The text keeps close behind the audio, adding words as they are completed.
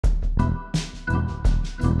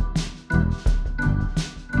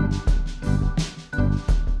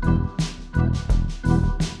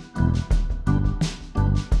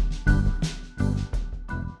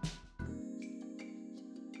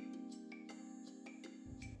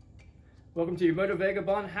Welcome to your Moto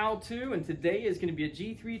Vagabond how-to, and today is going to be a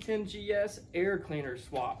G310GS air cleaner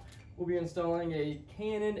swap. We'll be installing a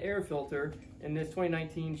K&N Air Filter in this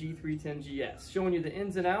 2019 G310GS, showing you the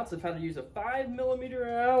ins and outs of how to use a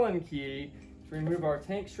 5mm Allen key to remove our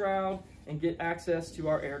tank shroud and get access to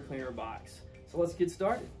our air cleaner box. So let's get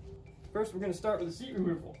started. First, we're going to start with the seat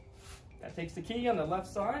removal. That takes the key on the left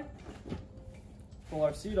side. Pull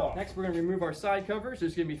our seat off. Next, we're going to remove our side covers.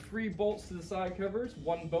 There's going to be 3 bolts to the side covers.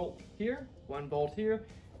 1 bolt here, 1 bolt here,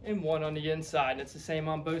 and 1 on the inside. And it's the same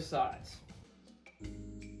on both sides.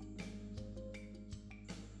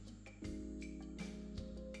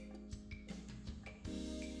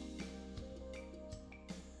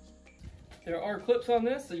 There are clips on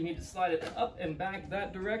this, so you need to slide it up and back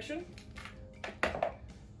that direction.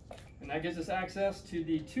 And that gives us access to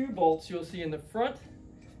the 2 bolts you'll see in the front.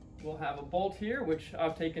 We'll have a bolt here, which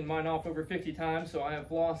I've taken mine off over 50 times, so I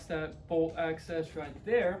have lost that bolt access right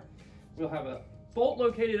there. We'll have a bolt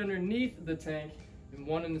located underneath the tank and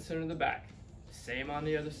 1 in the center of the back. Same on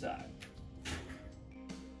the other side.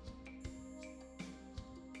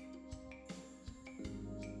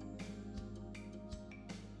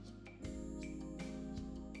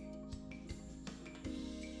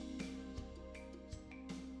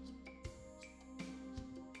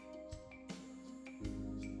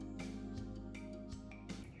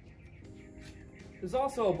 There's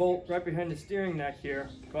also a bolt right behind the steering neck here,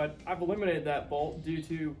 but I've eliminated that bolt due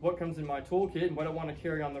to what comes in my toolkit and what I want to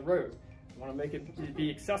carry on the road. I want to make it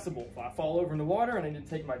be accessible. If I fall over in the water and I need to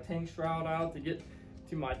take my tank shroud out to get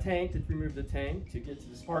to my tank, to remove the tank, to get to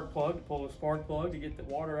the spark plug, to pull the spark plug, to get the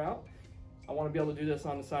water out, I want to be able to do this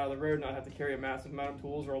on the side of the road and not have to carry a massive amount of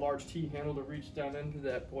tools or a large T-handle to reach down into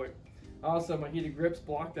that point. Also, my heated grips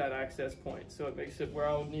block that access point, so it makes it where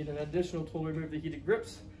I'll need an additional tool to remove the heated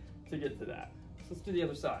grips to get to that. Let's do the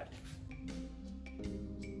other side.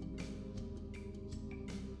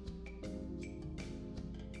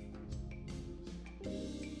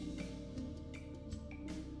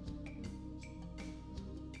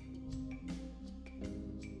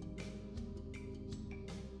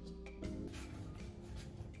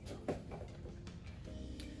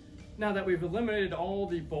 Now that we've eliminated all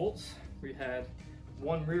the bolts, we had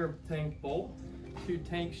 1 rear tank bolt, 2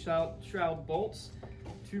 tank shroud bolts,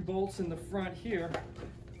 2 bolts in the front here.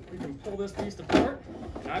 We can pull this piece apart,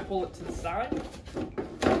 and I pull it to the side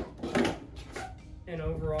and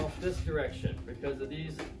over off this direction because of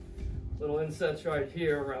these little insets right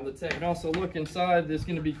here around the tank. And also look inside, there's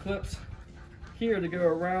going to be clips here to go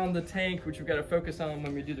around the tank, which we've got to focus on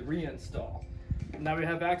when we do the reinstall. Now we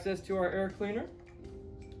have access to our air cleaner.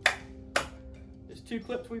 There's 2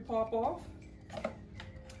 clips we pop off,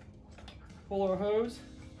 pull our hose,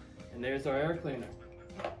 and there's our air cleaner.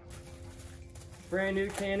 Brand new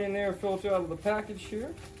K&N Air Filter out of the package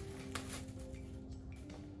here.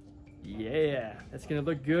 Yeah, that's gonna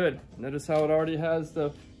look good. Notice how it already has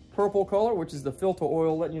the purple color, which is the filter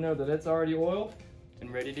oil, letting you know that it's already oiled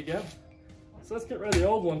and ready to go. So let's get rid of the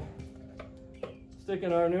old one. Stick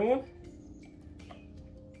in our new one.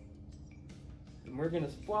 And we're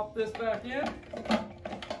gonna swap this back in.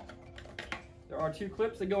 There are 2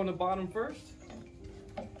 clips that go in the bottom first.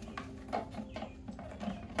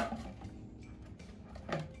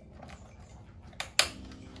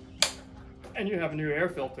 And you have a new air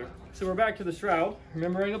filter. So we're back to the shroud.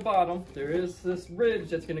 Remembering the bottom, there is this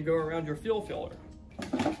ridge that's going to go around your fuel filler.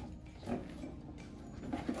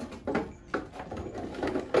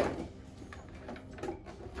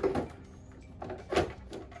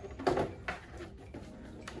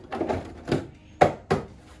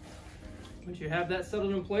 Once you have that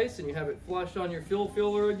settled in place and you have it flush on your fuel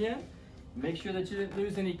filler again, make sure that you didn't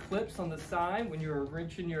lose any clips on the side when you were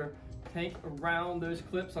wrenching your tank around those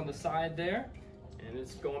clips on the side there, and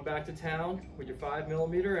it's going back to town with your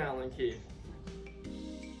 5mm Allen key.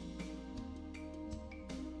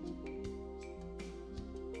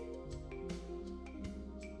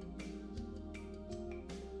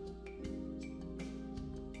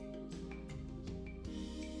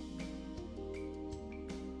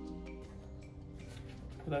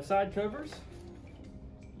 For our side covers,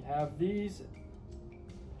 you have these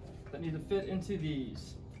that need to fit into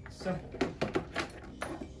these. Simple.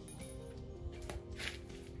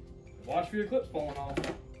 Watch for your clips falling off.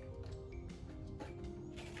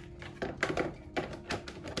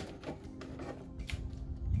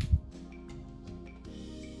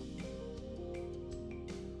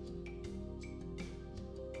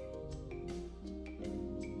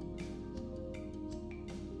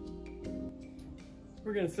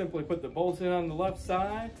 We're going to simply put the bolts in on the left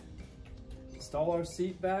side, install our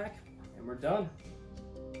seat back, and we're done.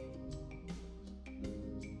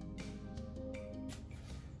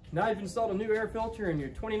 Now you've installed a new air filter in your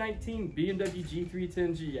 2019 BMW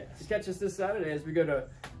G310GS. Catch us this Saturday as we go to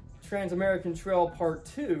Trans-American Trail Part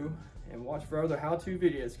 2 and watch for other how-to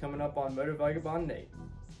videos coming up on Moto Vagabond Nate.